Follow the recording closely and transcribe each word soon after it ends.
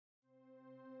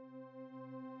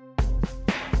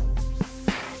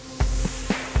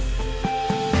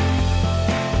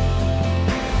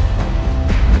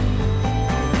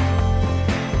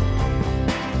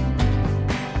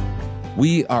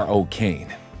We are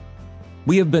Okane.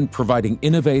 We have been providing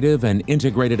innovative and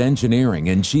integrated engineering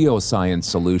and geoscience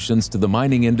solutions to the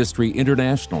mining industry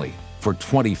internationally for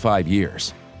 25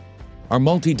 years. Our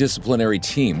multidisciplinary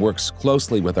team works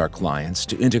closely with our clients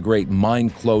to integrate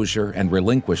mine closure and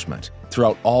relinquishment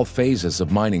throughout all phases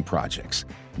of mining projects,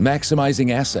 maximizing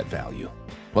asset value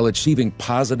while achieving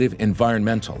positive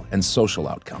environmental and social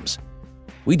outcomes.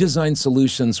 We design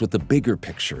solutions with the bigger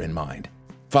picture in mind,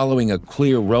 following a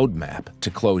clear roadmap to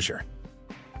closure.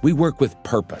 We work with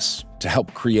purpose to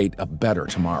help create a better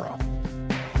tomorrow.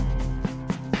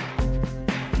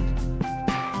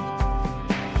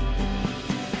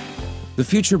 The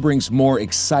future brings more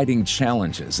exciting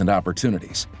challenges and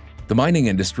opportunities. The mining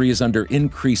industry is under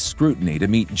increased scrutiny to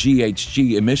meet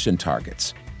GHG emission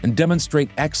targets and demonstrate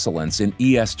excellence in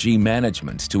ESG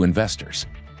management to investors.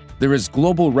 There is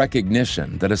global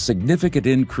recognition that a significant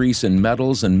increase in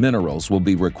metals and minerals will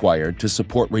be required to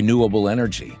support renewable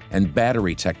energy and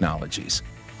battery technologies.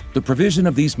 The provision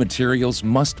of these materials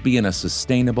must be in a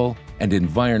sustainable and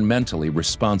environmentally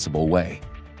responsible way.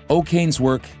 Okane's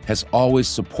work has always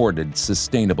supported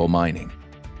sustainable mining.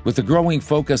 With a growing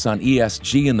focus on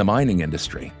ESG in the mining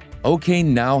industry, Okane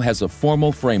now has a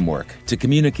formal framework to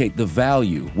communicate the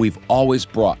value we've always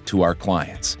brought to our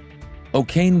clients.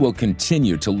 Okane will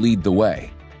continue to lead the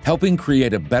way, helping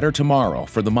create a better tomorrow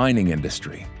for the mining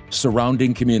industry,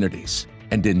 surrounding communities,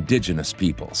 and indigenous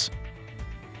peoples.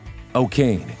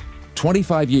 Okane,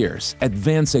 25 years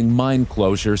advancing mine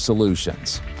closure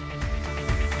solutions.